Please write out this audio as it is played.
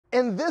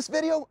In this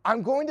video,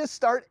 I'm going to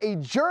start a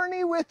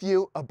journey with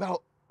you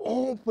about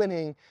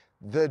opening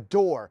the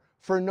door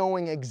for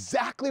knowing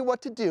exactly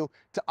what to do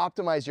to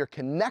optimize your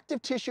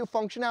connective tissue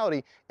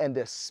functionality and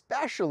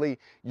especially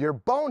your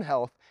bone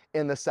health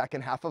in the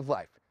second half of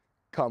life.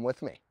 Come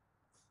with me.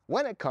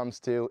 When it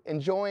comes to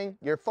enjoying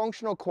your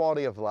functional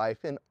quality of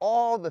life and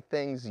all the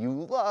things you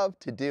love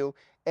to do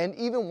and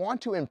even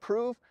want to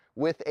improve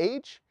with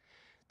age,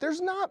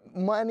 there's not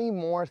many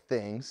more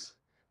things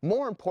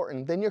more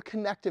important than your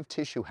connective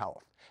tissue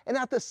health. And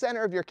at the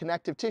center of your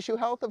connective tissue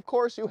health, of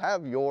course, you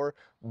have your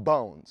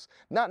bones.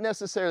 Not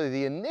necessarily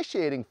the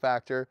initiating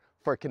factor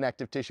for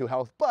connective tissue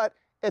health, but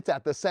it's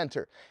at the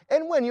center.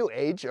 And when you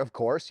age, of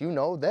course, you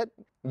know that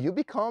you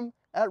become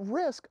at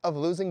risk of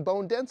losing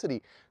bone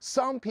density.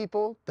 Some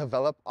people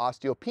develop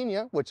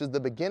osteopenia, which is the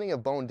beginning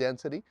of bone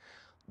density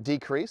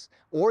decrease,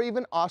 or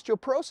even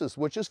osteoporosis,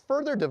 which is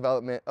further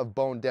development of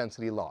bone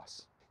density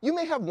loss. You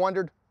may have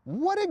wondered,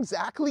 what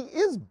exactly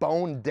is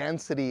bone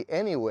density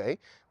anyway?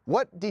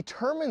 What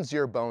determines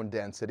your bone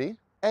density?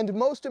 And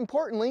most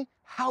importantly,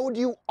 how do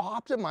you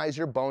optimize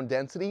your bone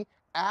density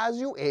as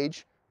you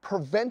age,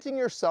 preventing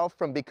yourself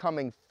from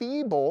becoming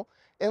feeble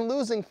and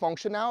losing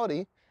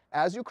functionality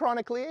as you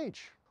chronically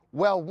age?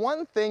 Well,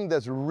 one thing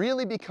that's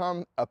really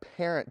become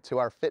apparent to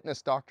our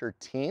fitness doctor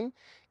team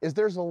is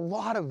there's a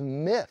lot of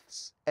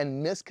myths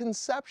and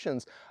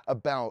misconceptions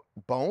about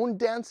bone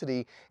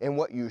density and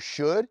what you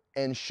should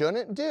and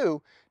shouldn't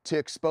do to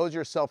expose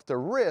yourself to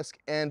risk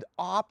and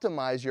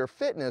optimize your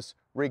fitness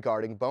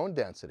regarding bone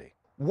density.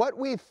 What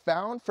we've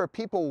found for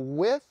people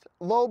with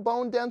low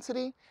bone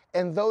density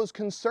and those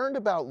concerned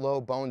about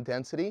low bone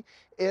density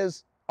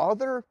is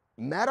other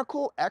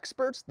medical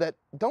experts that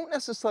don't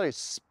necessarily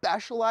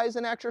specialize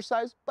in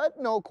exercise, but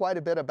know quite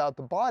a bit about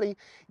the body,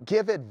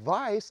 give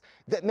advice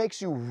that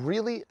makes you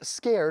really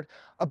scared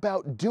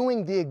about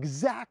doing the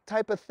exact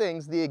type of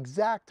things, the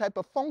exact type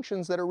of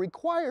functions that are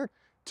required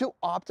to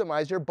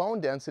optimize your bone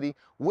density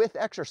with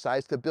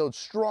exercise to build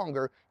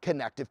stronger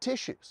connective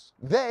tissues.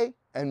 They,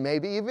 and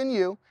maybe even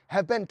you,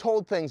 have been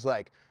told things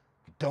like,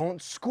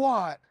 don't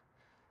squat,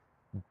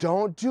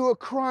 don't do a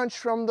crunch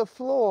from the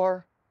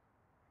floor,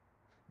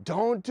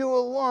 don't do a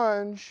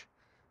lunge,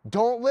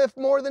 don't lift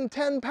more than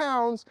 10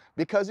 pounds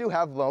because you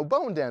have low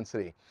bone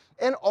density.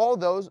 And all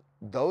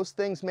those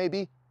things may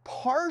be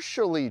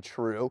partially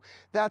true.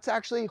 That's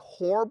actually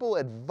horrible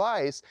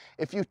advice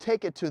if you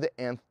take it to the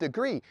nth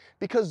degree,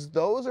 because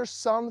those are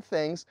some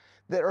things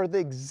that are the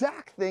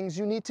exact things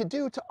you need to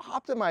do to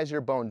optimize your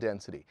bone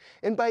density.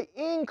 And by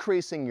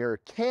increasing your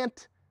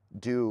can't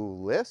do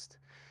list,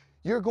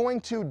 you're going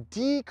to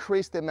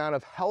decrease the amount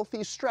of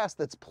healthy stress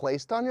that's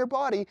placed on your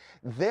body,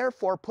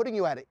 therefore putting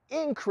you at an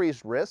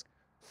increased risk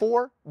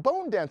for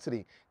bone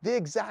density, the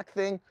exact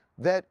thing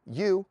that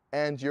you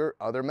and your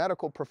other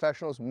medical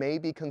professionals may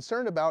be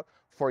concerned about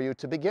for you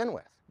to begin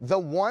with. The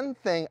one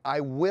thing I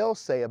will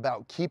say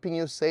about keeping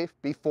you safe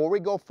before we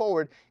go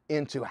forward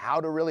into how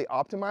to really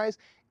optimize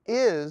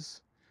is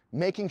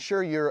making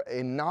sure you're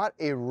not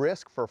a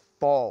risk for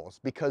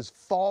falls, because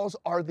falls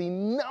are the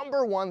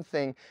 #1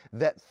 thing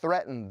that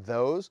threaten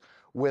those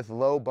with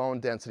low bone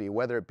density,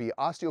 whether it be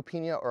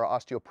osteopenia or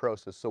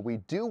osteoporosis. So we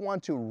do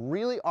want to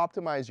really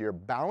optimize your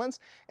balance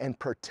and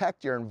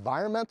protect your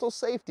environmental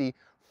safety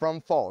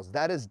from falls.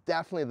 That is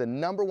definitely the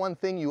 #1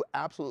 thing you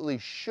absolutely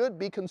should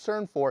be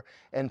concerned for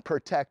and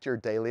protect your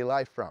daily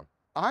life from.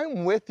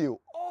 I'm with you.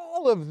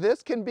 All of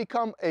this can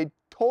become a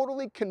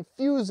totally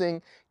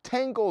confusing,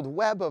 tangled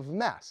web of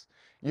mess.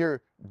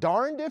 You're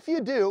darned if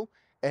you do,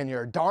 and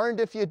you're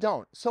darned if you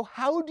don't. So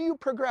how do you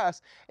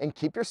progress and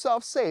keep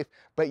yourself safe,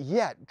 but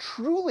yet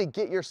truly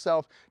get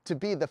yourself to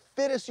be the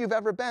fittest you've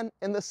ever been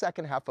in the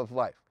second half of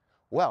life?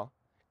 Well,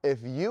 if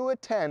you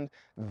attend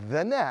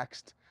the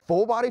next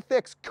Full Body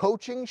Fix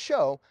coaching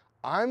show,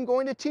 I'm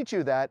going to teach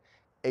you that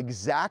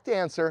exact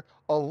answer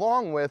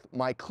along with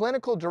my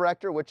clinical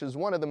director, which is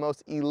one of the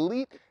most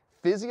elite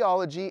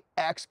physiology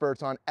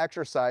experts on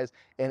exercise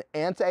and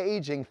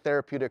anti-aging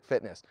therapeutic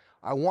fitness.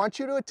 I want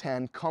you to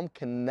attend, come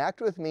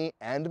connect with me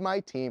and my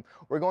team.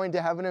 We're going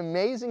to have an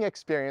amazing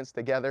experience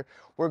together.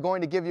 We're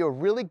going to give you a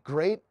really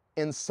great,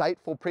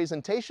 insightful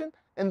presentation,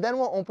 and then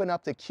we'll open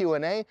up to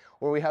Q&A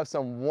where we have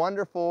some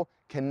wonderful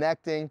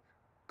connecting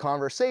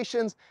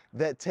conversations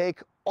that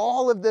take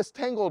all of this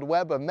tangled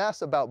web of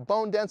mess about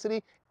bone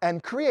density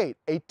and create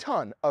a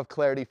ton of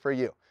clarity for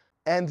you.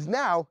 And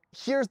now,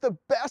 here's the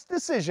best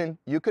decision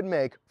you could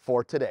make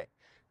for today.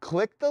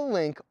 Click the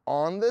link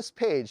on this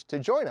page to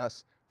join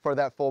us for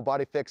that Full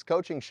Body Fix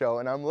coaching show,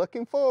 and I'm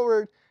looking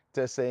forward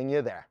to seeing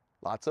you there.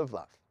 Lots of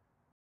love.